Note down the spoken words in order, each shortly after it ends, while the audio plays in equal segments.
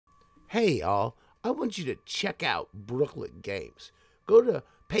Hey, y'all, I want you to check out Brooklet Games. Go to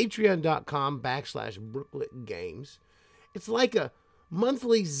patreon.com/Brooklet Games. It's like a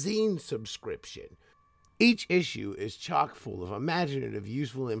monthly zine subscription. Each issue is chock full of imaginative,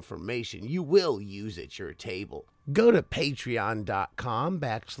 useful information you will use at your table. Go to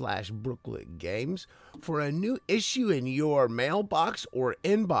patreon.com/Brooklet Games for a new issue in your mailbox or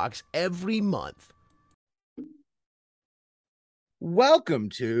inbox every month. Welcome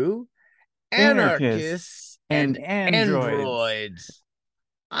to Anarchists and Androids.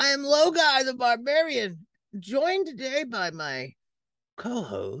 I am Logai the Barbarian, joined today by my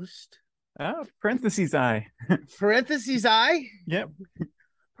co-host. Parentheses I. Parentheses I? Yep.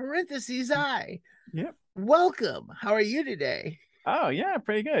 Parentheses I. Yep. Welcome. How are you today? Oh, yeah,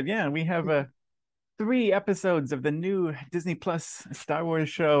 pretty good. Yeah, we have 3 episodes of the new Disney Plus Star Wars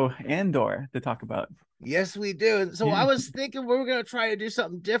show Andor to talk about. Yes, we do. So I was thinking we were going to try to do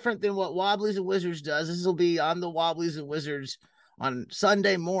something different than what Wobblies and Wizards does. This will be on the Wobblies and Wizards on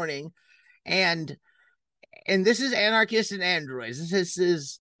Sunday morning. And this is Anarchists and Androids. This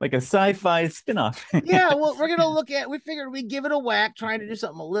is like a sci-fi spin-off. Yeah, well, we're gonna look at. We figured we'd give it a whack, trying to do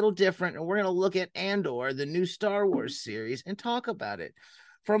something a little different, and we're gonna look at Andor, the new Star Wars series, and talk about it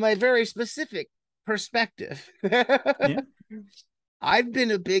from a very specific perspective. Yeah. I've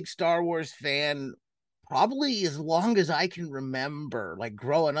been a big Star Wars fan probably as long as I can remember, like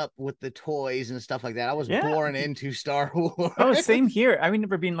growing up with the toys and stuff like that. I was born into Star Wars. Oh, same here. I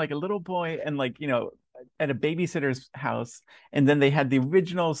remember being like a little boy and like, at a babysitter's house, and then they had the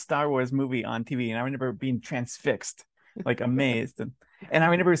original Star Wars movie on TV, and I remember being transfixed, like amazed, and I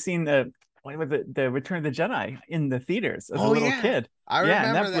remember seeing the Return of the Jedi in the theaters as a little kid. I remember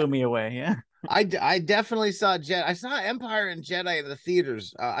and that blew me away. Yeah. I definitely saw Jedi. I saw Empire and Jedi in the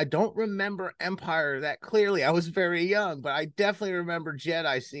theaters. I don't remember Empire that clearly. I was very young, but I definitely remember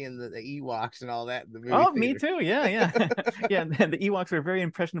Jedi, seeing the Ewoks and all that in the movie. Oh, theater. Me too. Yeah. Yeah. The Ewoks were very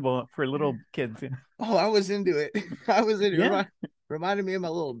impressionable for little kids. Yeah. Oh, I was into it. I was into it. Reminded me of my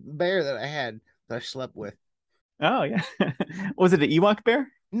little bear that I had that I slept with. Oh, yeah. Was it an Ewok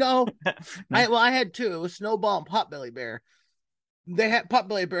bear? No. I had 2. It was Snowball and Potbelly Bear.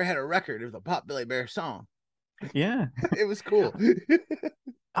 Potbelly Bear had a record of the Potbelly Bear song. Yeah. It was cool.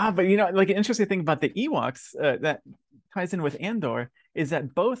 But like an interesting thing about the Ewoks that ties in with Andor is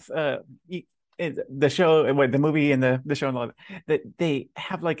that both the show, the movie and the show, and all that they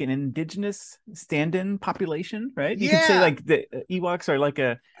have like an indigenous stand-in population, right? You could say like the Ewoks are like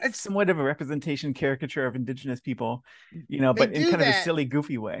it's somewhat of a representation caricature of indigenous people, but in kind of a silly,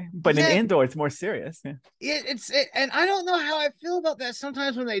 goofy way. But in Andor, it's more serious. Yeah. And I don't know how I feel about that.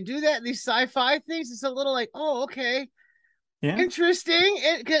 Sometimes when they do that, these sci-fi things, it's a little like, oh, okay. Yeah. Interesting.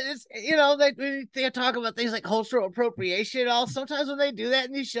 Because they talk about things like cultural appropriation. All sometimes when they do that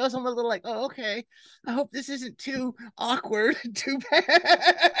in these shows, I'm a little like, oh, okay. I hope this isn't too awkward, too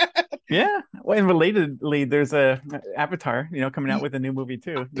bad. Yeah. Well, and relatedly, there's a Avatar, coming out with a new movie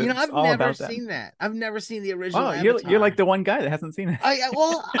too. I've never seen that. I've never seen the original. Oh, you're like the one guy that hasn't seen it.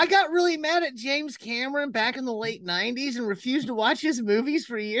 I got really mad at James Cameron back in the late '90s and refused to watch his movies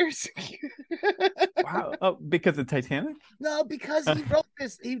for years. Wow. Oh, because of Titanic? No, because he wrote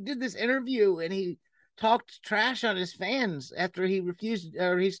this. He did this interview and he talked trash on his fans after he refused,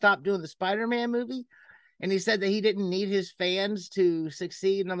 or he stopped doing the Spider-Man movie. And he said that he didn't need his fans to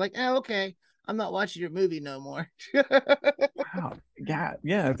succeed. And I'm like, oh, okay. I'm not watching your movie no more. Wow. Yeah.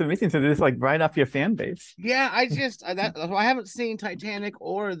 It's amazing to just like write off your fan base. Yeah, I haven't seen Titanic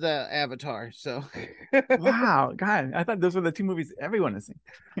or the Avatar. So wow, God, I thought those were the 2 movies everyone has seen.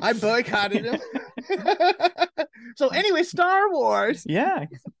 I boycotted them. So anyway, Star Wars. Yeah.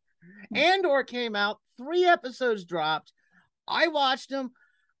 Andor came out, 3 episodes dropped. I watched them.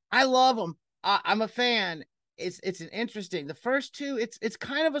 I love them. I'm a fan. It's an interesting. The first 2, it's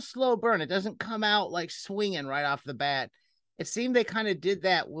kind of a slow burn. It doesn't come out like swinging right off the bat. It seemed they kind of did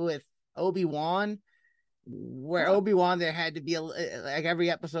that with Obi-Wan, where Obi-Wan there had to be like every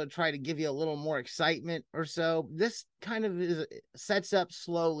episode try to give you a little more excitement or so. This kind of sets up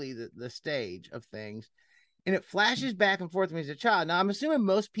slowly the stage of things, and it flashes back and forth to me as a child. Now I'm assuming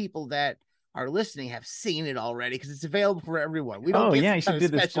most people that are listening have seen it already because it's available for everyone. We don't. You should do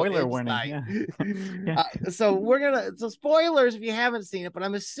the spoiler warning. Yeah. So spoilers if you haven't seen it, but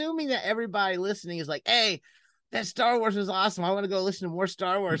I'm assuming that everybody listening is like, hey, that Star Wars was awesome. I want to go listen to more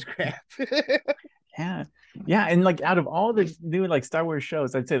Star Wars crap. Yeah. And like out of all the new like Star Wars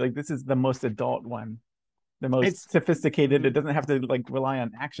shows, I'd say like this is the most adult one. The most sophisticated. It doesn't have to like rely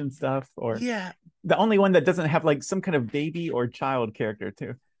on action stuff, or the only one that doesn't have like some kind of baby or child character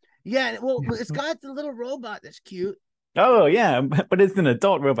too. Yeah, well, it's got the little robot that's cute. Oh yeah, but it's an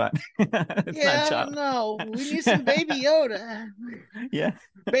adult robot. It's not a Yeah, I child. don't know. We need some Baby Yoda. Yeah.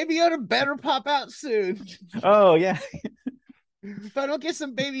 Baby Yoda better pop out soon. Oh yeah. If I don't get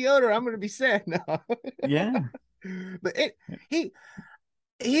some Baby Yoda, I'm gonna be sad now. Yeah. But he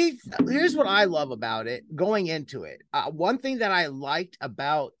he here's what I love about it going into it. One thing that I liked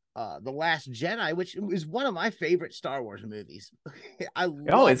about The Last Jedi, which is one of my favorite Star Wars movies. I Oh,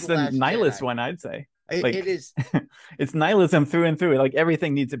 love it's The the Last nihilist Jedi. one, I'd say. It Like is it's nihilism through and through. Like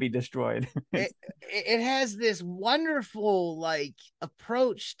everything needs to be destroyed. it, It's it has this wonderful like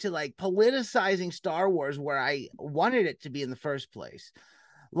approach to like politicizing Star Wars where I wanted it to be in the first place.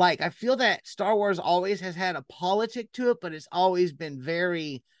 Like I feel that Star Wars always has had a politic to it, but it's always been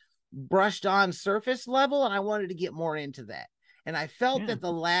very brushed on surface level, and I wanted to get more into that. And I felt yeah. that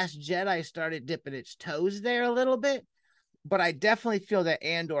The Last Jedi started dipping its toes there a little bit, but I definitely feel that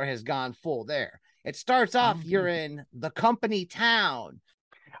Andor has gone full there. It starts off, Oh, you're in the company town,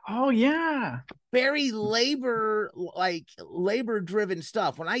 oh yeah. very labor driven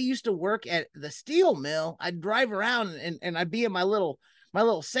stuff. When I used to work at the steel mill, I'd drive around and I'd be in my little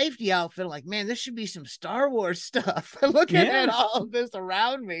safety outfit, like, man, this should be some Star Wars stuff. Looking at Yeah. all of this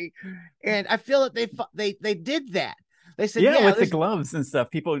around me, and I feel that they did that. They said, Yeah, yeah, with the this gloves and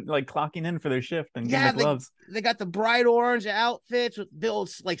stuff. People like clocking in for their shift and getting the yeah, gloves. they got the bright orange outfits with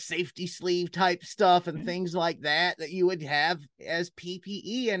builds like safety sleeve type stuff and Yeah. things like that that you would have as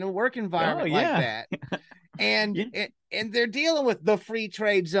PPE in a work Oh environment like yeah. that. And Yeah. and they're dealing with the free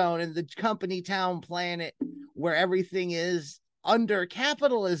trade zone and the company town planet where everything is under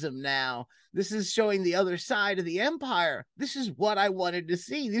capitalism now. This is showing the other side of the empire. This is what I wanted to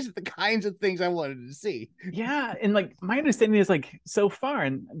see. These are the kinds of things I wanted to see. Yeah, and like my understanding is like so far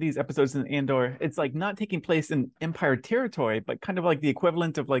in these episodes in Andor, it's like not taking place in Empire territory, but kind of like the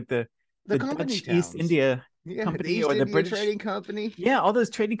equivalent of like The the company Dutch East towns. India Yeah, the Company East or the India British. Trading Company. Yeah, all those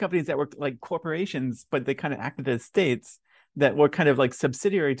trading companies that were like corporations, but they kind of acted as states that were kind of like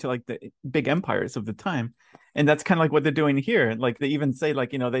subsidiary to like the big empires of the time. And that's kind of like what they're doing here. Like they even say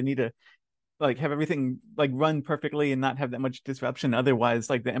like, they need to like have everything like run perfectly and not have that much disruption. Otherwise,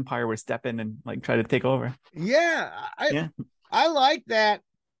 like the empire would step in and like try to take over. Yeah, Yeah. I like that.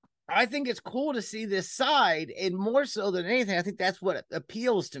 I think it's cool to see this side, and more so than anything, I think that's what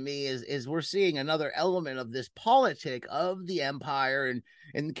appeals to me is we're seeing another element of this politic of the empire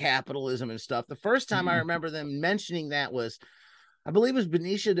and capitalism and stuff. The first time I Yeah. remember them mentioning that was, I believe, it was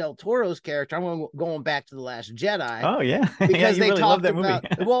Benicio del Toro's character. I'm going back to The Last Jedi Oh yeah. Yeah, because you they really love talked that movie.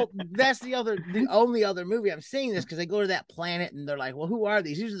 about, well, that's the only other movie I'm seeing this, because they go to that planet and they're like, well, who are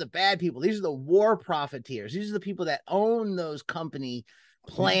these? These are the bad people. These are the war profiteers. These are the people that own those company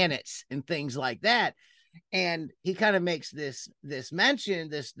Yeah. planets and things like that. And he kind of makes this mention,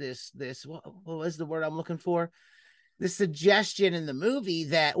 this what was the word I'm looking for, this suggestion in the movie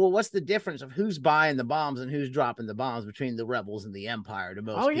that, well, what's the difference of who's buying the bombs and who's dropping the bombs between the rebels and the empire to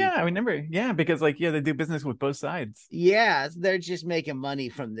Oh most yeah, I people? remember. Yeah, because like they do business with both sides. Yeah, they're just making money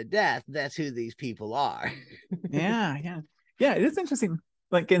from the death. That's who these people are. Yeah, yeah. Yeah, it is interesting.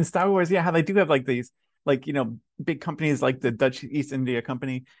 Like in Star Wars, yeah, how they do have like these like, big companies like the Dutch East India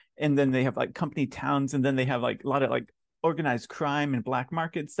Company, and then they have like company towns, and then they have like a lot of like organized crime and black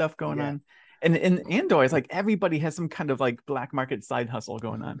market stuff going Yeah. on. And in Andor, it's like everybody has some kind of like black market side hustle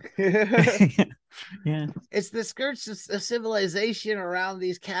going on. Yeah. It's the skirts of civilization around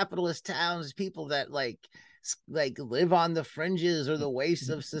these capitalist towns, people that like live on the fringes or the waste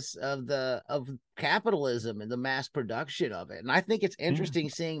of capitalism and the mass production of it. And I think it's Yeah. interesting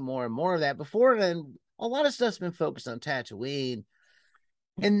seeing more and more of that. Before then, a lot of stuff's been focused on Tatooine,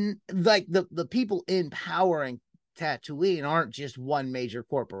 and like the people in power in Tatooine aren't just one major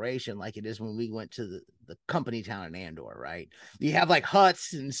corporation like it is when we went to the company town in Andor, right? You have like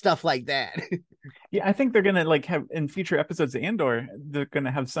huts and stuff like that. Yeah, I think they're gonna like have in future episodes of Andor, they're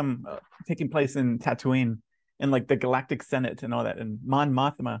gonna have some taking place in Tatooine and like the Galactic Senate and all that, and Mon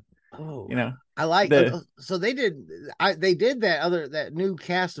Mothma. Oh, You know I like the so they did that new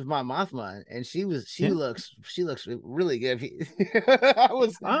cast of my Mothma, and yeah. she looks really good. I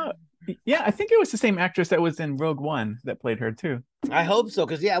was Oh yeah, I think it was the same actress that was in Rogue One that played her too. I hope so,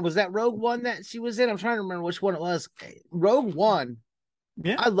 because yeah, was that Rogue One that she was in? I'm trying to remember which one it was. Rogue One.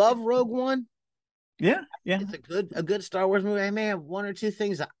 Yeah, I love Rogue One. yeah, yeah. It's a good Star Wars movie. I may have one or two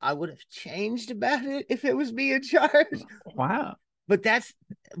things I would have changed about it if it was me in charge. Wow. But that's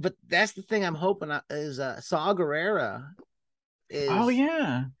the thing I'm hoping is Saw Gerrera Oh is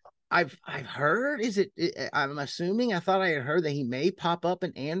yeah, I've heard, I'm assuming, I thought I had heard that he may pop up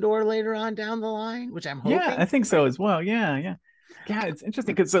in Andor later on down the line, which I'm yeah. I hoping. think so as well. Yeah, yeah, yeah. It's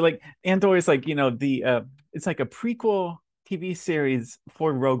interesting because so like Andor is like the it's like a prequel TV series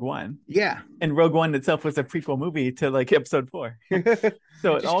for Rogue One, Yeah. and Rogue One itself was a prequel movie to like Episode 4.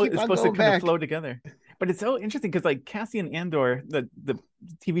 So it Just all keep is on supposed to going kind of back. flow together. But it's so interesting because like Cassian Andor, the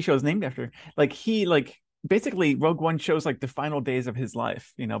TV show is named after, like he like basically Rogue One shows like the final days of his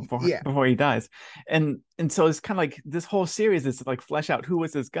life, Yeah. before he dies. And so it's kind of like this whole series is to like flesh out who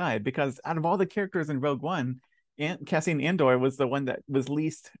was this guy, because out of all the characters in Rogue One, and Cassian Andor was the one that was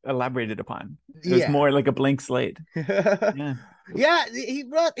least elaborated upon. It was Yeah. more like a blank slate. Yeah. Yeah, he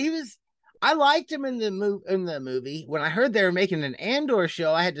was. I liked him in the movie. When I heard they were making an Andor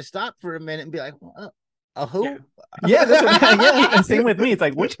show, I had to stop for a minute and be like, a Yeah. who? Yeah, that's what, yeah. Same with me. It's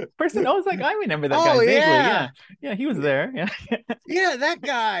like, which person? I was like, I remember that guy Oh vaguely. yeah. Yeah, he was there. Yeah, Yeah, that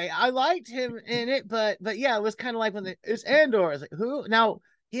guy. I liked him in it, but yeah, it was kind of like when it's Andor. I was like, who? Now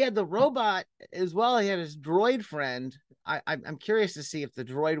he had the robot as well. He had his droid friend. I'm curious to see if the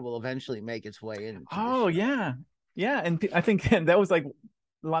droid will eventually make its way into the Oh show. yeah, yeah. And I think that was like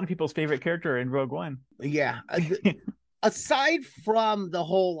a lot of people's favorite character in Rogue One. Yeah. Aside from the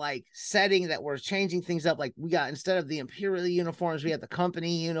whole like setting that we're changing things up, like we got, instead of the Imperial uniforms, we have the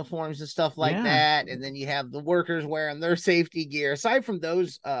company uniforms and stuff like Yeah, that, and then you have the workers wearing their safety gear. Aside from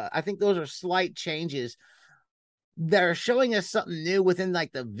those, I think those are slight changes that are showing us something new within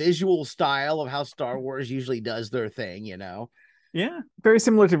like the visual style of how Star Wars usually does their thing. yeah. Very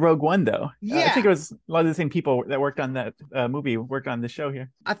similar to Rogue One, though. I think Yeah, it was a lot of the same people that worked on that movie worked on the show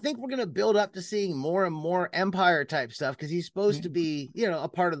here. I think we're gonna build up to seeing more and more Empire type stuff because he's supposed Yeah. to be, a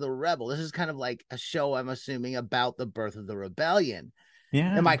part of the rebel. This is kind of like a show, I'm assuming, about the birth of the rebellion.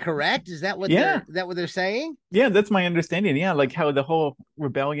 Am Yeah. I correct? Is that what Yeah. they're saying? Yeah, that's my understanding. Yeah, like how the whole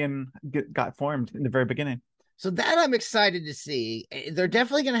rebellion got formed in the very beginning. So that I'm excited to see. They're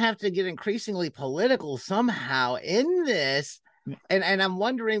definitely going to have to get increasingly political somehow in this, and I'm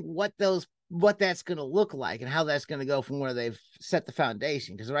wondering what that's going to look like and how that's going to go from where they've set the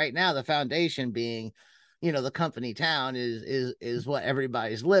foundation. Because right now the foundation being, the company town is what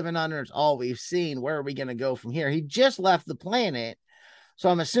everybody's living under. It's all we've seen. Where are we going to go from here? He just left the planet, so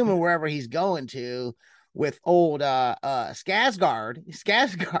I'm assuming wherever he's going to with old Skarsgård's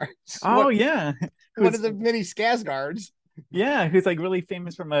Oh yeah, one of who's the many Skarsgårds. yeah, who's like really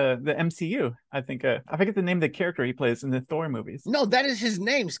famous from the MCU. I think I forget the name of the character he plays in the Thor movies. No, that is his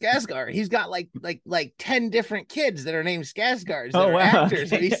name, Skarsgård. He's got like 10 different kids that are named Skarsgårds that Oh are wow, actors.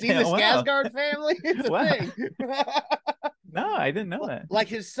 Have you okay. seen the Wow, Skarsgård family? It's a wow. thing. No, I didn't know that. Like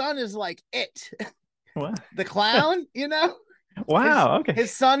his son is like it, Wow, the clown, His wow. Okay.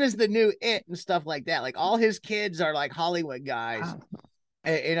 his son is the new it and stuff like that. Like all his kids are like Hollywood guys Wow.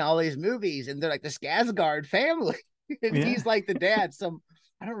 in all these movies, and they're like the Skarsgård family. And Yeah. he's like the dad.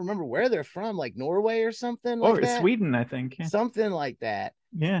 I don't remember where they're from, like Norway or something like Or that. Sweden, I think. Yeah. Something like that.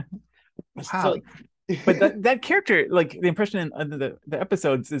 Yeah. Wow. So But that character, like the impression in the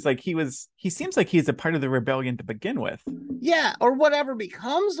episodes is like he seems like he's a part of the rebellion to begin with. yeah, or whatever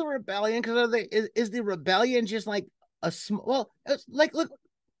becomes the rebellion, because is the rebellion just like a small, well, it's like, look,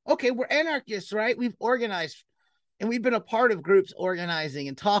 okay, we're anarchists, right? We've organized and we've been a part of groups organizing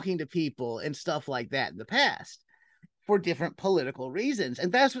and talking to people and stuff like that in the past for different political reasons.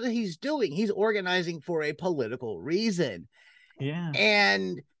 And that's what he's doing. He's organizing for a political reason. Yeah.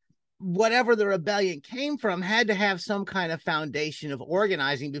 And whatever the rebellion came from had to have some kind of foundation of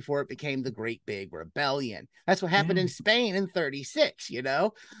organizing before it became the great big rebellion. That's what happened Yeah. in Spain in 36,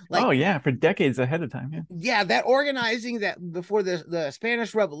 like, Oh yeah, for decades ahead of time. Yeah. yeah, that organizing that before the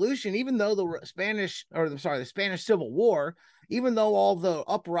Spanish Revolution, even though the Spanish Civil War, even though all the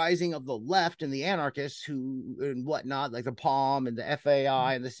uprising of the left and the anarchists who and whatnot, like the PALM and the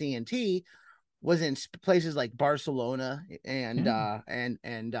FAI and the CNT, was in places like Barcelona and Yeah.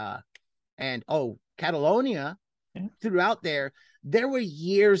 Catalonia, Yeah. throughout there were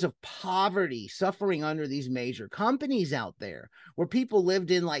years of poverty, suffering under these major companies out there, where people lived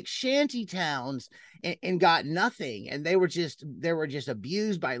in like shanty towns and got nothing, and they were just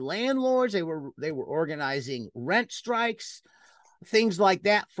abused by landlords. They were organizing rent strikes, things like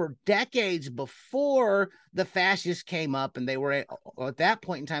that, for decades before the fascists came up, and they were at that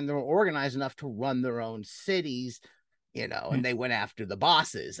point in time they were organized enough to run their own cities, and they went after the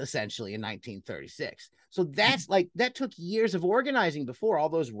bosses essentially in 1936. So that's like, that took years of organizing before all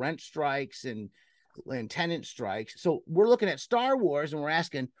those rent strikes and tenant strikes. So we're looking at Star Wars and we're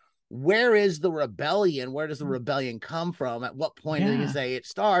asking, where is the rebellion? Where does the rebellion come from? At what point do you Yeah. say it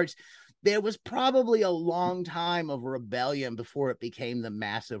starts? There was probably a long time of rebellion before it became the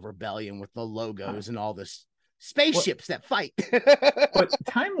massive rebellion with the logos and all this spaceships that fight. But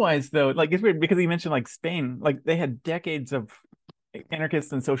time wise though, like it's weird because you mentioned like Spain, like they had decades of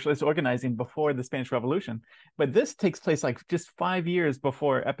anarchists and socialists organizing before the Spanish Revolution. But this takes place like just 5 years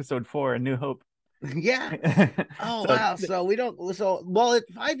before Episode 4, A New Hope. Yeah. Oh, So wow. So we don't, so, well,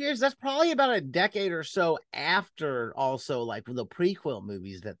 5 years, that's probably about a decade or so after also like the prequel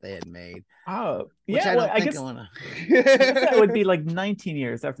movies that they had made, oh which yeah, I well, don't I think guess I want that would to. be like 19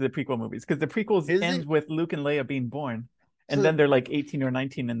 years after the prequel movies, because the prequels Is end it? with Luke and Leia being born, and So, then they're like 18 or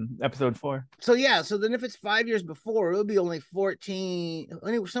 19 in Episode 4. so yeah. So then if it's 5 years before, it would be only 14,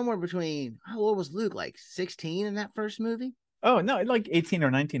 somewhere between, how old was Luke? Like 16 in that first movie? Oh no, like 18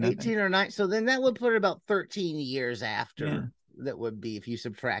 or 19, I think. 18 or 9. So then that would put it about 13 years Yeah, after. That would be, if you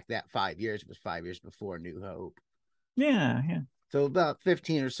subtract that 5 years, it was 5 years before New Hope. yeah, yeah. So about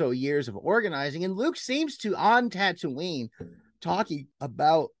 15 or so years of organizing. And Luke seems to, on Tatooine, talking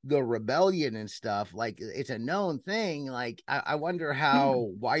about the rebellion and stuff, like it's a known thing. Like I wonder Hmm. how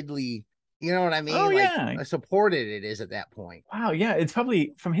widely, you know what I Oh mean, like yeah. supported it is at that point. Wow, yeah. It's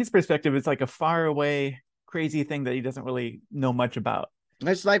probably from his perspective, it's like a far away, crazy thing that he doesn't really know much about.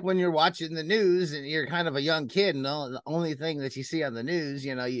 It's like when you're watching the news and you're kind of a young kid, and the only thing that you see on the news,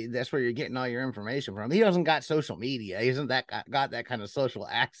 that's where you're getting all your information from. He doesn't got social media. He hasn't got that kind of social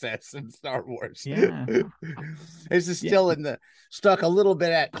access in Star Wars. Yeah, This is yeah, still stuck a little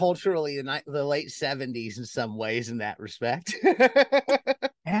bit at culturally in the late 70s in some ways in that respect.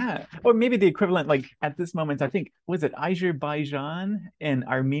 yeah. Or maybe the equivalent, like at this moment, I think, was it Azerbaijan and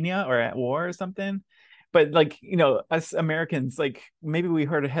Armenia or at war or something? But like, us Americans, like maybe we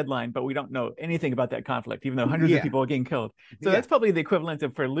heard a headline, but we don't know anything about that conflict, even though hundreds of Yeah. people are getting killed. So Yeah. that's probably the equivalent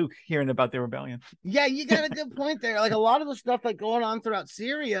of for Luke hearing about the rebellion. Yeah, you got a good point there. Like a lot of the stuff like going on throughout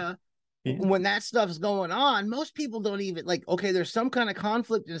Syria, Yeah. when that stuff's going on, most people don't even like, okay, there's some kind of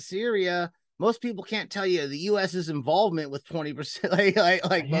conflict in Syria. Most people can't tell you the US's involvement with 20%,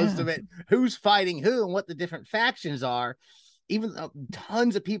 like most Yeah. of it, who's fighting who and what the different factions are. Even though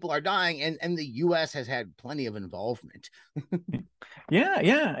tons of people are dying, and the US has had plenty of involvement. Yeah,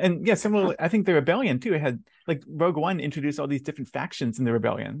 yeah. And yeah, similarly, I think the rebellion too had like Rogue One introduced all these different factions in the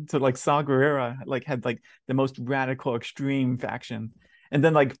rebellion. So like Saw Gerrera like had like the most radical extreme faction. And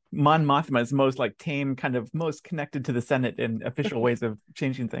then like Mon Mothma is most like tame, kind of most connected to the Senate and official ways of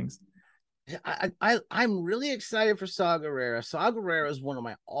changing things. I'm really excited for Saw Gerrera. Saw Gerrera is one of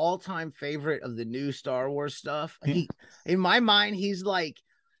my all-time favorite of the new Star Wars stuff. Yeah. In my mind, he's like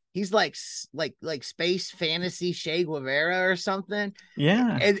space fantasy Che Guevara or something.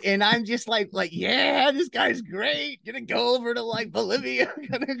 Yeah. And I'm just like, yeah, this guy's great. Gonna go over to like Bolivia,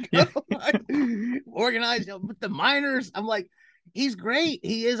 gonna Yeah. go like, organize with the miners. I'm like, he's great.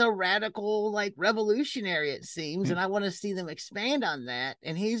 He is a radical, like revolutionary, it seems, and I want to see them expand on that.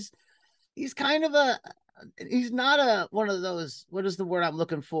 And he's kind of he's not one of those, what is the word I'm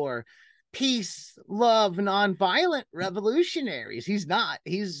looking for, peace, love, non-violent revolutionaries. He's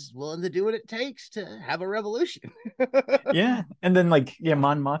willing to do what it takes to have a revolution. Yeah. And then like, yeah,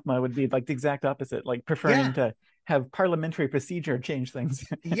 Mon Mothma would be like the exact opposite, like preferring Yeah. to have parliamentary procedure change things.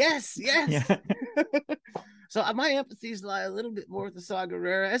 Yes. Yeah. So my empathies lie a little bit more with the Saw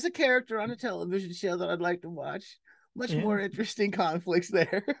Gerrera as a character on a television show that I'd like to watch. Much Yeah. more interesting conflicts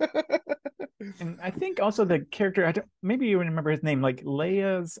there. And I think also the character, maybe you remember his name, like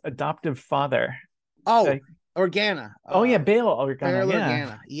Leia's adoptive father. Oh, Uh, Organa. oh yeah, Bail Organa. Bail Yeah,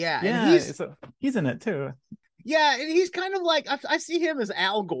 Organa. Yeah. And yeah. So he's in it too. he's kind of like, I see him as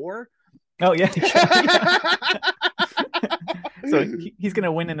Al Gore. Oh yeah. So he's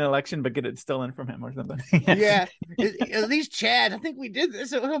gonna win an election, but get it stolen from him or something. Yeah. These Chads. I think we did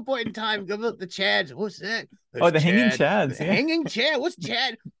this at one point in time. Go look the Chads. What's that? Oh, the hanging Chad. Chads. The Yeah. hanging Chad. What's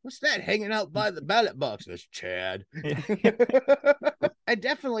Chad? What's that hanging out by the ballot box? That's Chad. Yeah. I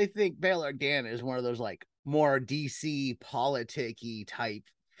definitely think Bail Organa is one of those like more DC politic-y type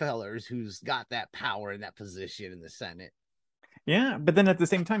fellers who's got that power and that position in the Senate. Yeah, but then at the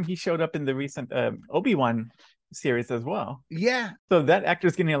same time, he showed up in the recent Obi-Wan series as well. Yeah, So that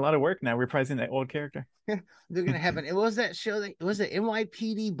actor's getting a lot of work now, reprising that old character. they're gonna have it was that show that was it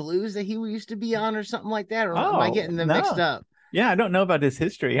NYPD Blues that he used to be on or something like that, or am I Oh, getting them no. mixed up? Yeah, I don't know about his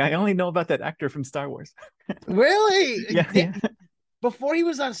history. I only know about that actor from Star Wars. Really? Yeah. Before he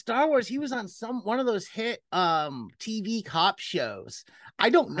was on Star Wars, he was on one of those hit TV cop shows. I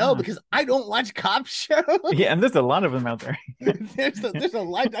don't know because I don't watch cop shows. Yeah, and there's a lot of them out there. there's a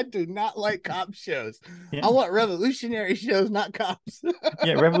lot. I do not like cop shows. Yeah. I want revolutionary shows, not cops.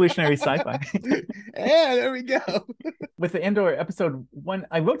 Yeah, revolutionary sci-fi. Yeah, there we go. With the Andor episode 1,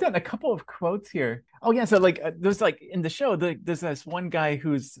 I wrote down a couple of quotes here. Oh yeah, so like there's like in the show, there's this one guy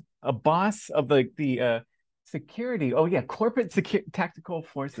who's a boss of the security. Oh yeah, corporate tactical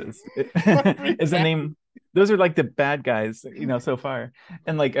forces is the name those are like the bad guys, so far.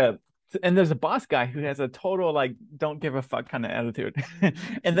 And like and there's a boss guy who has a total like don't give a fuck kind of attitude.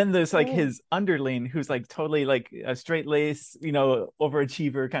 And then there's like Oh, his underling who's like totally like a straight lace,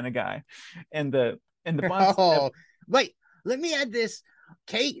 overachiever kind of guy. And the boss oh, wait, let me add this.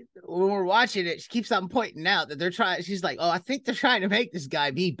 Kate, when we're watching it, she keeps on pointing out that they're trying. She's like, "Oh, I think they're trying to make this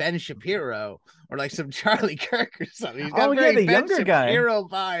guy be Ben Shapiro or like some Charlie Kirk or something." He's oh got yeah, very the Ben younger guy. Shapiro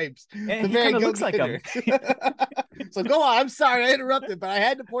vibes. And The he very kind of go looks like him. getter. So go on. I'm sorry I interrupted, but I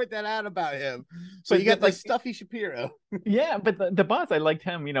had to point that out about him. So you But got this like stuffy Shapiro. yeah, but the boss, I liked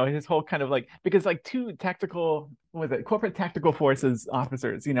him, his whole kind of like because like two tactical what was it corporate tactical forces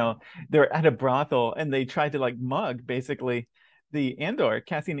officers, they're at a brothel and they tried to like mug basically the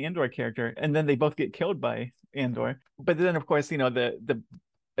Cassian Andor character, and then they both get killed by Andor. But then of course, the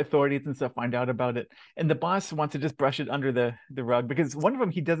authorities and stuff find out about it, and the boss wants to just brush it under the rug because one of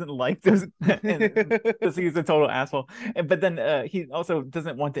them he doesn't like this and because he's a total asshole. But then he also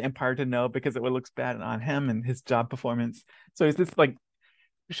doesn't want the Empire to know because it would look bad on him and his job performance. So he's just like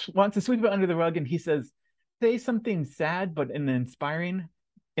wants to sweep it under the rug, and he says, "Say something sad but an inspiring."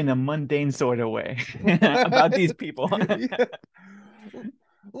 In a mundane sort of way about these people. Yeah.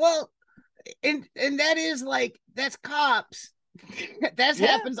 Well, and that is like that's cops. That Yeah,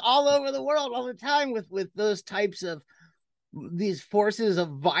 happens all over the world all the time with those types of these forces of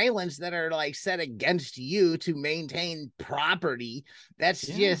violence that are like set against you to maintain property. That's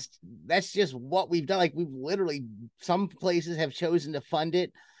yeah. just that's just what we've done. Like we've literally some places have chosen to fund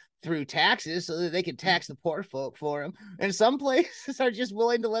it through taxes so that they can tax the poor folk for them, and some places are just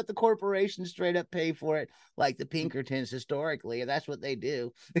willing to let the corporation straight up pay for it, like the Pinkertons historically, and that's what they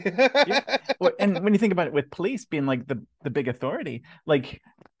do. Yeah. Well, and when you think about it with police being like the big authority, like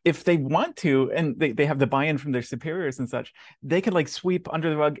if they want to and they have the buy-in from their superiors and such, they could like sweep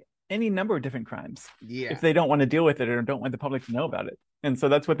under the rug any number of different crimes if Yeah. they don't want to deal with it or don't want the public to know about it. And so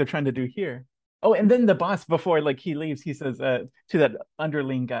that's what they're trying to do here. Oh, and then the boss before like he leaves, he says to that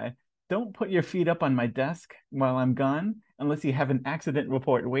underling guy, "Don't put your feet up on my desk while I'm gone unless you have an accident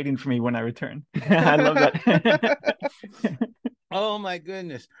report waiting for me when I return." I love that. Oh my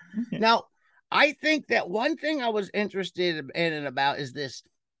goodness. Now, I think that one thing I was interested in and about is this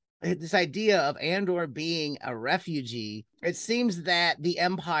idea of Andor being a refugee. It seems that the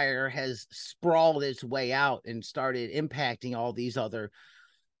Empire has sprawled its way out and started impacting all these other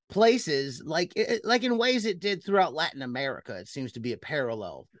places, like in ways it did throughout Latin America. It seems to be a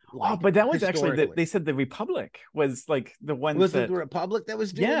parallel, Oh, like but that was actually historically. they said the Republic was like the ones Was it that the Republic that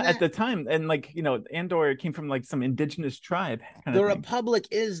was doing yeah at that? the time, and like Andor came from like some indigenous tribe kind The of thing. Republic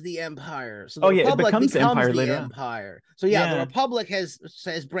is the Empire, so the Oh yeah, it Republic becomes becomes Empire the later on. Empire. So yeah, the Yeah. Republic has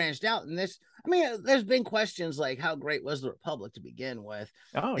branched out in this. I mean, there's been questions like how great was the Republic to begin with.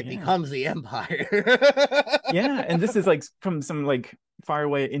 Oh It yeah. becomes the Empire. Yeah, and this is like from some like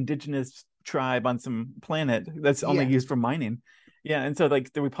faraway indigenous tribe on some planet that's only Yeah, used for mining. Yeah, and so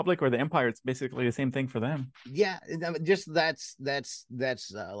like the Republic or the Empire, it's basically the same thing for them. yeah. Just that's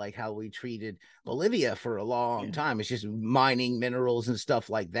like how we treated Bolivia for a long Yeah. time. It's just mining minerals and stuff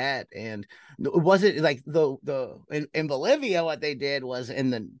like that. And was it like the in Bolivia? What they did was in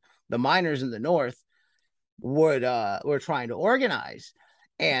the miners in the north would were trying to organize,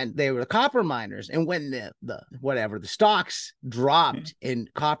 and they were copper miners, and when the stocks Yeah. dropped and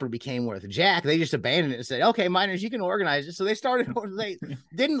copper became worth jack, they just abandoned it and said, okay, miners, you can organize it. So they started they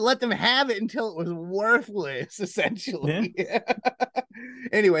didn't let them have it until it was worthless, Yeah. essentially.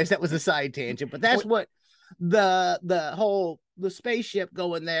 Anyways, that was a side tangent, but that's What what the whole the spaceship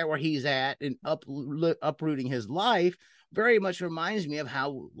going there where he's at and uprooting his life very much reminds me of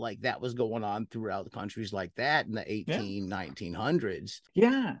how like that was going on throughout the countries like that in the yeah. 1900s.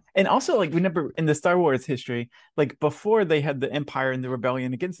 Yeah. And also like remember in the Star Wars history, like before they had the Empire and the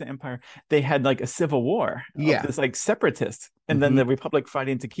rebellion against the Empire, they had like a civil war of Yeah. this like separatists and then Mm-hmm. the Republic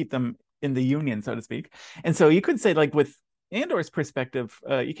fighting to keep them in the Union, so to speak. And so you could say like with Andor's perspective,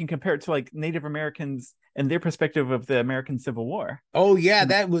 you can compare it to like Native Americans and their perspective of the American Civil War. Oh yeah,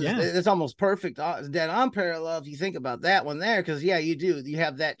 And yeah. that's almost perfect. Dead on parallel if you think about that one there, because yeah, you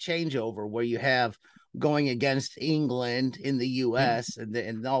have that changeover where you have going against England in the Yeah. U.S.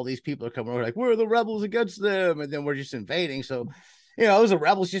 and all these people are coming over like we're the rebels against them, and then we're just invading. So you know, the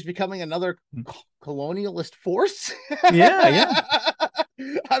rebels just becoming another colonialist force. Yeah, yeah.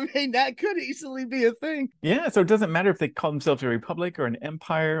 I mean, that could easily be a thing. Yeah, so it doesn't matter if they call themselves a republic or an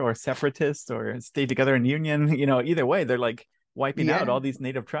empire or separatist or stay together in union, either way, they're like wiping out Yeah, all these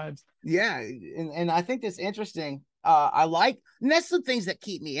native tribes. yeah, and I think that's interesting. I like, and that's the things that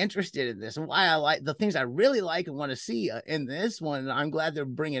keep me interested in this, and why I like the things I really like and want to see in this one. And I'm glad they're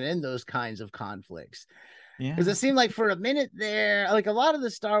bringing in those kinds of conflicts, because Yeah. it seemed like for a minute there, like a lot of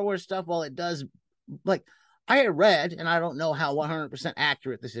the Star Wars stuff, while it does, like I had read, and I don't know how 100%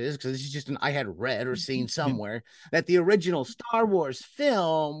 accurate this is, because this is just I had read or seen Yeah. somewhere that the original Star Wars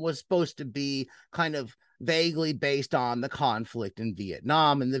film was supposed to be kind of vaguely based on the conflict in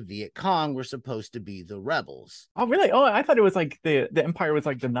Vietnam, and the Viet Cong were supposed to be the rebels. Oh, really? Oh, I thought it was like the Empire was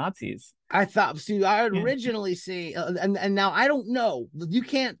like the Nazis. I thought, see, I had Yeah. originally seen, and now I don't know. You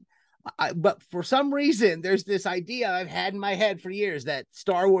can't, but for some reason, there's this idea I've had in my head for years that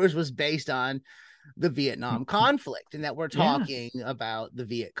Star Wars was based on the Vietnam conflict, and that we're Yeah. talking about the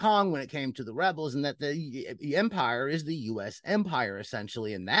Viet Cong when it came to the rebels, and that the empire is the U.S. empire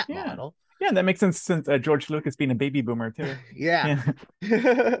essentially in that Yeah. model. Yeah, that makes sense since George Lucas being a baby boomer too. Yeah.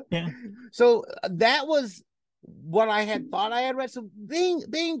 Yeah. Yeah. So that was what I had thought I had read. So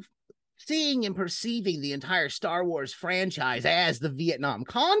being seeing and perceiving the entire Star Wars franchise as the Vietnam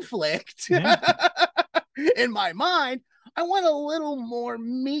conflict Yeah. in my mind, I want a little more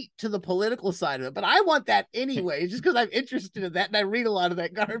meat to the political side of it, but I want that anyway, just because I'm interested in that and I read a lot of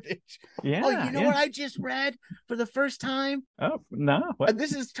that garbage. Oh, you Yeah. know Yeah. what I just read for the first time? Oh, no. What?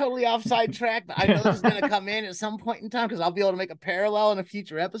 This is totally offside track, but I know this is going to come in at some point in time because I'll be able to make a parallel in a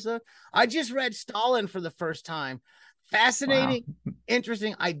future episode. I just read Stalin for the first time. Fascinating, Wow.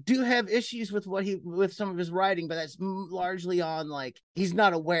 interesting. I do have issues with some of his writing, but that's largely on like he's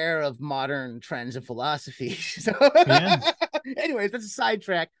not aware of modern trends and philosophy. So, Yeah. anyways, that's a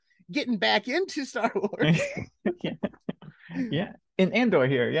sidetrack. Getting back into Star Wars. Yeah. Yeah. In Andor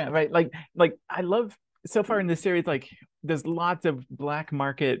here, yeah, right. Like I love so far in this series, like there's lots of black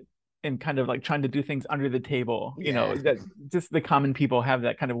market and kind of like trying to do things under the table, Yeah. that just the common people have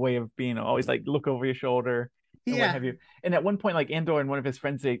that kind of way of being always like look over your shoulder and what Yeah. have you. And at one point, like Andor and one of his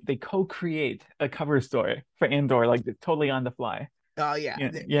friends, they co-create a cover story for Andor, like totally on the fly. Oh yeah.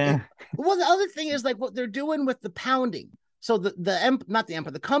 Yeah. Yeah. Well, the other thing is like what they're doing with the pounding. So not the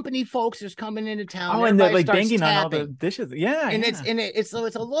emperor, the company folks is coming into town. Oh, and they're Everybody like starts banging on all the tapping. dishes. Yeah. And Yeah. it's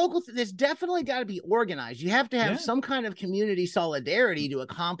a local. It's definitely got to be organized. You have to have Yeah. some kind of community solidarity to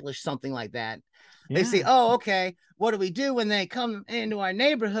accomplish something like that. They say, Yeah. "Oh, okay. What do we do when they come into our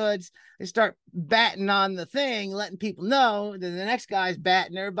neighborhoods? They start batting on the thing, letting people know. Then the next guy's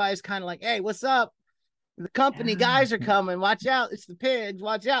batting. Everybody's kind of like, "Hey, what's up? The company Yeah. guys are coming. Watch out! It's the pigs.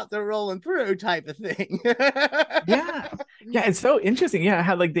 Watch out! They're rolling through." Type of thing. Yeah. Yeah, it's so interesting. Yeah,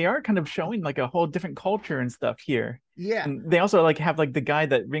 how like they are kind of showing like a whole different culture and stuff here. Yeah. And they also like have like the guy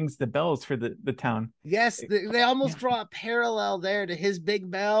that rings the bells for the town. Yes, they Yeah. almost draw a parallel there to his big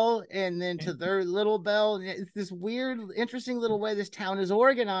bell and then to their little bell. And it's this weird, interesting little way this town is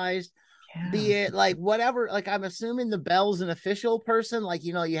organized. Be Yeah. it like whatever, like I'm assuming the bell's an official person, like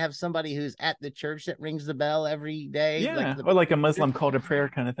you have somebody who's at the church that rings the bell every day, like Yeah. Or like a Muslim call to prayer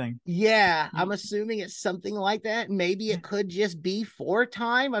kind of thing. yeah, Yeah. I'm assuming it's something like that. Maybe it could just be for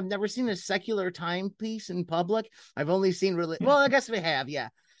time. I've never seen a secular timepiece in public. I've only seen well, I guess we have, yeah.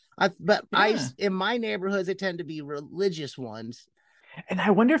 But Yeah. in my neighborhoods, they tend to be religious ones. And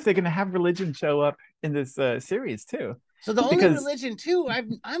I wonder if they're gonna have religion show up in this series too. So the only Because religion too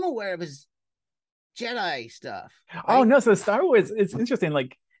I'm aware of is Jedi stuff, oh right? no, so Star Wars, it's interesting.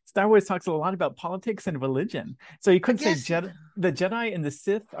 Like Star Wars talks a lot about politics and religion. So you I could say guess. The Jedi and the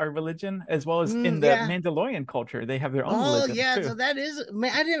Sith are religion, as well as in the Yeah. Mandalorian culture, they have their own Oh religions yeah, too. so that is.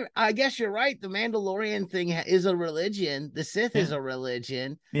 I didn't. I guess you're right. The Mandalorian thing is a religion. The Sith is Yeah, a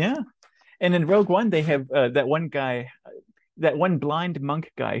religion. yeah. And in Rogue One, they have that one guy, that one blind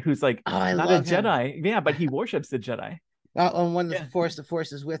monk guy who's like Oh, I not a love him. Jedi, yeah, but he worships the Jedi. On one Yeah, the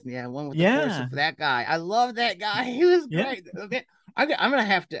force is with me. I one with the force yeah, of that guy. I love that guy. He was yeah. great. I'm gonna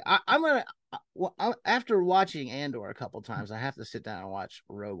have to. I'm gonna. After watching Andor a couple times, I have to sit down and watch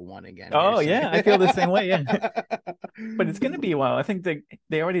Rogue One again here Oh soon. yeah, I feel the same way. Yeah, but it's gonna be a while. I think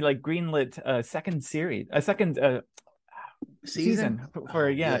they already like greenlit a second series, a second season for Oh,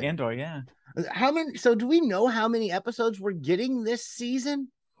 yeah, good. Andor. Yeah. How many? So, do we know how many episodes we're getting this season?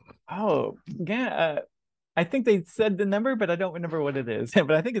 Oh yeah. I think they said the number, but I don't remember what it is.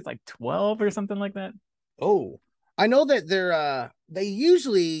 But I think it's like 12 or something like that. Oh, I know that they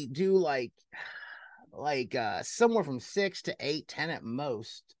usually do like somewhere from 6 to 8, 10 at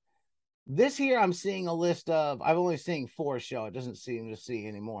most. This here, I'm seeing a list of, I've only seen 4 show. It doesn't seem to see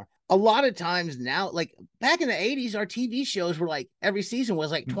anymore. A lot of times now, like back in the 80s, our TV shows were like every season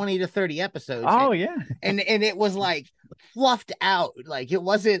was like 20 to 30 episodes. Oh yeah. And it was like fluffed out. Like it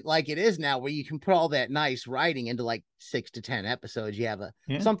wasn't like it is now where you can put all that nice writing into like 6 to 10 episodes. You have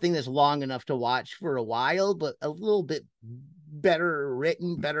Yeah. something that's long enough to watch for a while, but a little bit better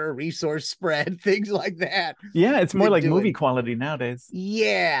written, better resource spread, things like that. Yeah, it's more like doing. movie quality nowadays.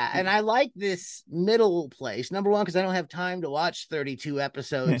 Yeah, and I like this middle place. Number one, because I don't have time to watch 32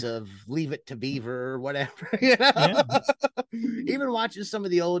 episodes of Leave It to Beaver or whatever. You know, Yeah. even watching some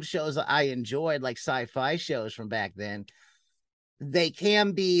of the old shows that I enjoyed, like sci-fi shows from back then, they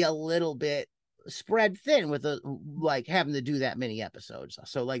can be a little bit spread thin with like having to do that many episodes.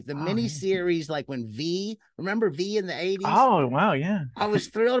 So like the mini series, like when remember V in the 80s? Oh wow, yeah. I was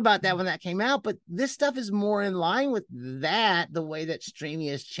thrilled about that when that came out, but this stuff is more in line with that, the way that streaming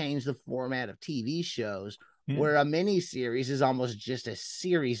has changed the format of TV shows, where a mini series is almost just a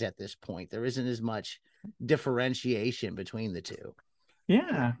series at this point. There isn't as much differentiation between the two.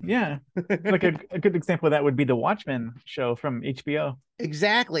 Yeah, yeah. Like a good example of that would be the Watchmen show from HBO.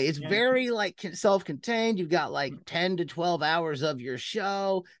 Exactly. It's very like self-contained. You've got like 10 to 12 hours of your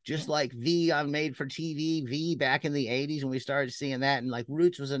show, just like V on Made for TV, V back in the 80s when we started seeing that. And like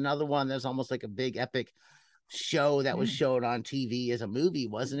Roots was another one that's almost like a big epic show that was showed on TV as a movie,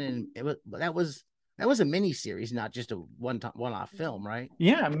 wasn't it? And that was a mini series, not just a one-off film, right?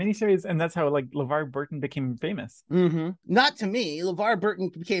 Yeah, miniseries, and that's how like LeVar Burton became famous. Mm-hmm. Not to me. LeVar Burton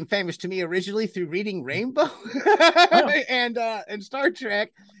became famous to me originally through reading Rainbow and Star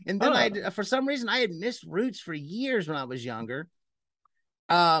Trek, and then I, for some reason, I had missed Roots for years when I was younger.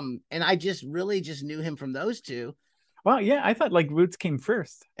 And I just really just knew him from those two. Well, yeah, I thought like Roots came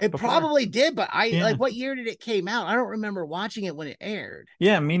first. It probably did, but like, what year did it came out? I don't remember watching it when it aired.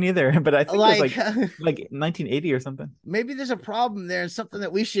 Yeah, me neither. But I think like, it was like 1980 or something. Maybe there's a problem there, and something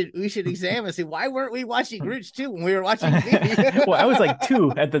that we should examine. See, why weren't we watching Roots too when we were watching TV? Well, I was like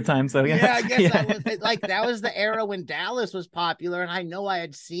 2 at the time, so yeah, I guess I was like, that was the era when Dallas was popular, and I know I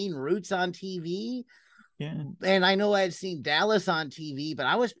had seen Roots on TV. Yeah. And I know I had seen Dallas on TV, but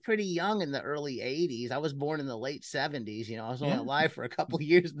I was pretty young in the early 80s. I was born in the late 70s. You know, I was only alive for a couple of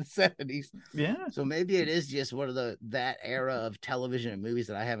years in the 70s. Yeah. So maybe it is just one of that era of television and movies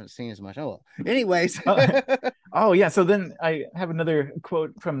that I haven't seen as much. Oh, well. Anyways. Oh, yeah. So then I have another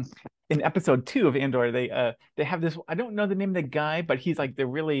quote from in episode 2 of Andor. They have this, I don't know the name of the guy, but he's like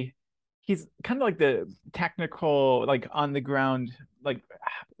he's kind of like the technical, like on the ground, like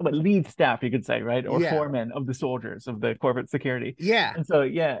lead staff, you could say, right? Or foreman of the soldiers of the corporate security. Yeah. And so,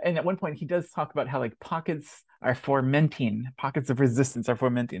 and at one point he does talk about how like pockets of resistance are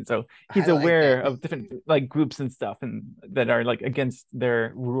fermenting. So he's aware of different like groups and stuff and that are like against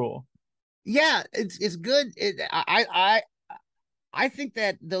their rule. Yeah, it's good. I think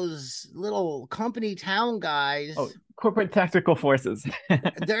that those little company town guys, corporate tactical forces,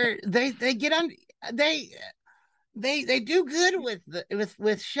 they get on they do good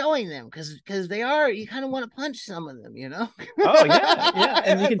with showing them because they are, you kind of want to punch some of them, you know. Oh yeah,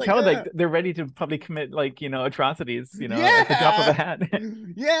 and you can tell like they're ready to probably commit like, you know, atrocities, you know, at the drop of a hat.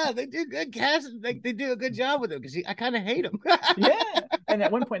 Yeah, they do good casting. They do a good job with them because I kind of hate them. Yeah, and at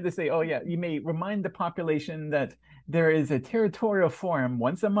one point they say, "Oh yeah, you may remind the population that there is a territorial forum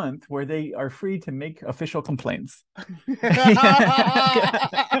once a month where they are free to make official complaints."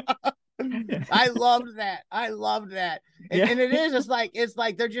 I loved that. And it is, it's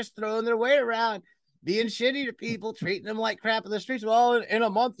like they're just throwing their weight around, being shitty to people, treating them like crap in the streets. Well, in a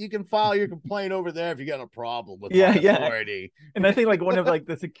month you can file your complaint over there if you got a problem with authority. And I think like one of like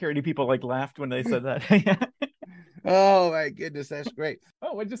the security people like laughed when they said that. Oh my goodness, that's great.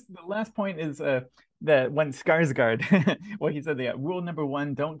 Oh, well, just the last point is that when Skarsgård, what he said, rule number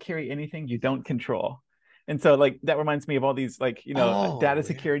 1: don't carry anything you don't control. And so like that reminds me of all these like, you know, data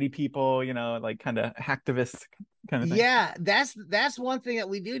security people, you know, like kind of hacktivists kind of thing. Yeah, that's one thing that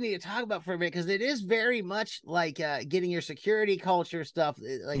we do need to talk about for a minute, because it is very much like getting your security culture stuff,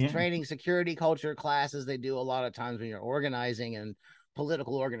 like training security culture classes they do a lot of times when you're organizing and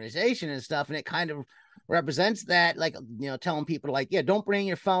political organization and stuff, and it kind of represents that, like, you know, telling people like, yeah, don't bring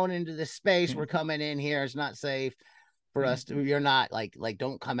your phone into this space. We're coming in here, it's not safe for us to, you're not like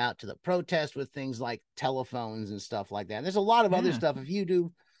don't come out to the protest with things like telephones and stuff like that. And there's a lot of other stuff. If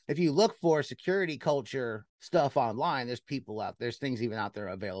you look for security culture stuff online, there's things even out there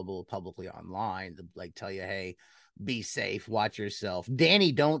available publicly online to like tell you, hey, be safe, watch yourself.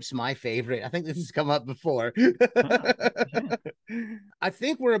 Danny Don't's my favorite. I think this has come up before. I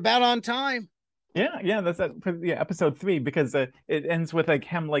think we're about on time. Yeah, that's that. Yeah, episode 3, because it ends with like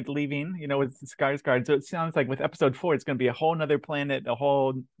him like leaving, with Skarsgård. So it sounds like with episode 4, it's going to be a whole nother planet, a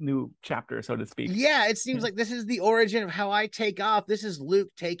whole new chapter, so to speak. Yeah, it seems Yeah, like this is the origin of how I take off. This is Luke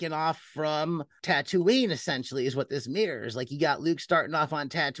taking off from Tatooine, essentially, is what this mirrors. Like, you got Luke starting off on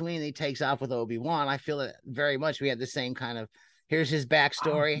Tatooine, and he takes off with Obi-Wan. I feel it very much. We had the same kind of, here's his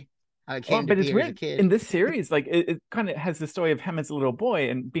backstory, how it well, came to but be it's here as a weird kid. in this series. Like it kind of has the story of him as a little boy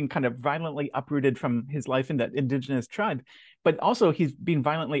and being kind of violently uprooted from his life in that indigenous tribe, but also he's being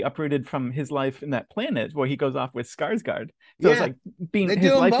violently uprooted from his life in that planet where he goes off with Skarsgård. So it's Yeah, like being they do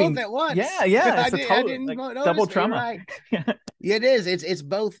his them life both being, at once. yeah, I it's a did. I total didn't like double notice that. You're trauma. right. Yeah, Yeah, it is. It's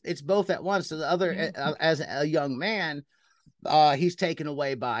both. It's both at once. So the yeah, other, as a young man, he's taken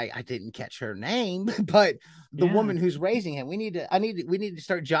away by, I didn't catch her name, but the yeah. woman who's raising him. We need to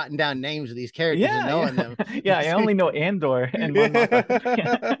start jotting down names of these characters and Yeah, knowing yeah, them. yeah. I only know Andor and Mon Mothma.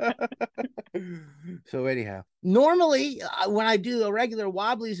 Yeah. So anyhow, normally when I do a regular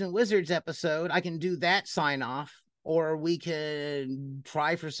Wobblies and Wizards episode, I can do that sign off, or we can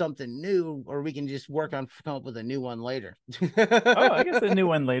try for something new, or we can just work on come up with a new one later. Oh, I guess a new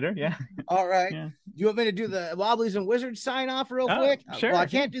one later. Yeah, All right. yeah. You want me to do the Wobblies and Wizards sign off real Oh, quick? Well, I sure. Yeah.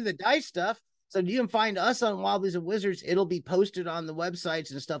 can't do the dice stuff. So you can find us on Wobblies and Wizards. It'll be posted on the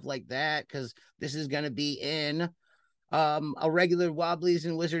websites and stuff like that, because this is going to be in a regular Wobblies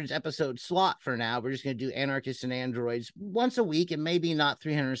and Wizards episode slot for now. We're just going to do Anarchists and Androids once a week, and maybe not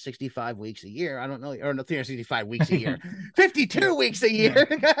 365 weeks a year. I don't know, or no, 365 weeks a year, 52 weeks a Yeah. year.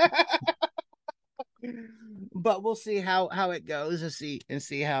 But we'll see how it goes, and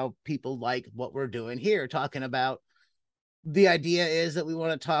see how people like what we're doing here, talking about. The idea is that we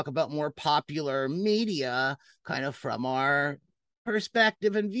want to talk about more popular media kind of from our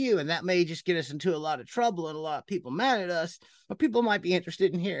perspective and view, and that may just get us into a lot of trouble and a lot of people mad at us, but people might be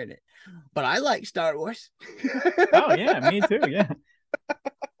interested in hearing it. But I like Star Wars. Oh, yeah. Me too. Yeah.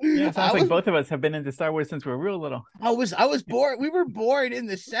 Yeah. It sounds I like was both of us have been into Star Wars since we were real little. I was born. We were born in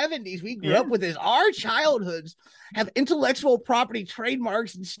the 70s. We grew Yeah. up with this. Our childhoods have intellectual property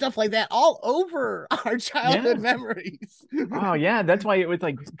trademarks and stuff like that all over our childhood Yeah. memories. Oh, yeah. That's why it was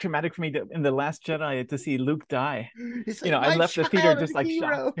like traumatic for me in The Last Jedi to see Luke die. It's like I my left the theater childhood just like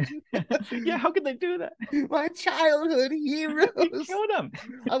shocked. heroes. Yeah. How could they do that? My childhood He heroes. killed him.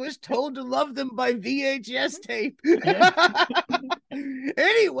 I was told to love them by VHS tape. Yeah.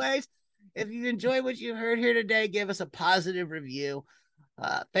 Anyways, if you enjoy what you heard here today, give us a positive review.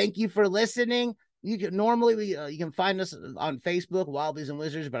 Thank you for listening. You can normally you can find us on Facebook, Wobblies and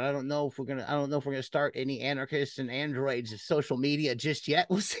Wizards, but I don't know if we're gonna start any anarchists and androids social media just yet.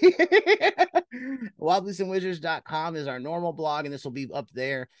 We'll see. Wobbliesandwizards.com is our normal blog, and this will be up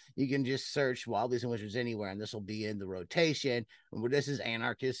there. You can just search Wobblies and Wizards anywhere, and this will be in the rotation. And this is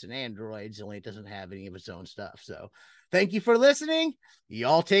anarchists and androids, only it doesn't have any of its own stuff. So thank you for listening.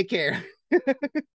 Y'all take care.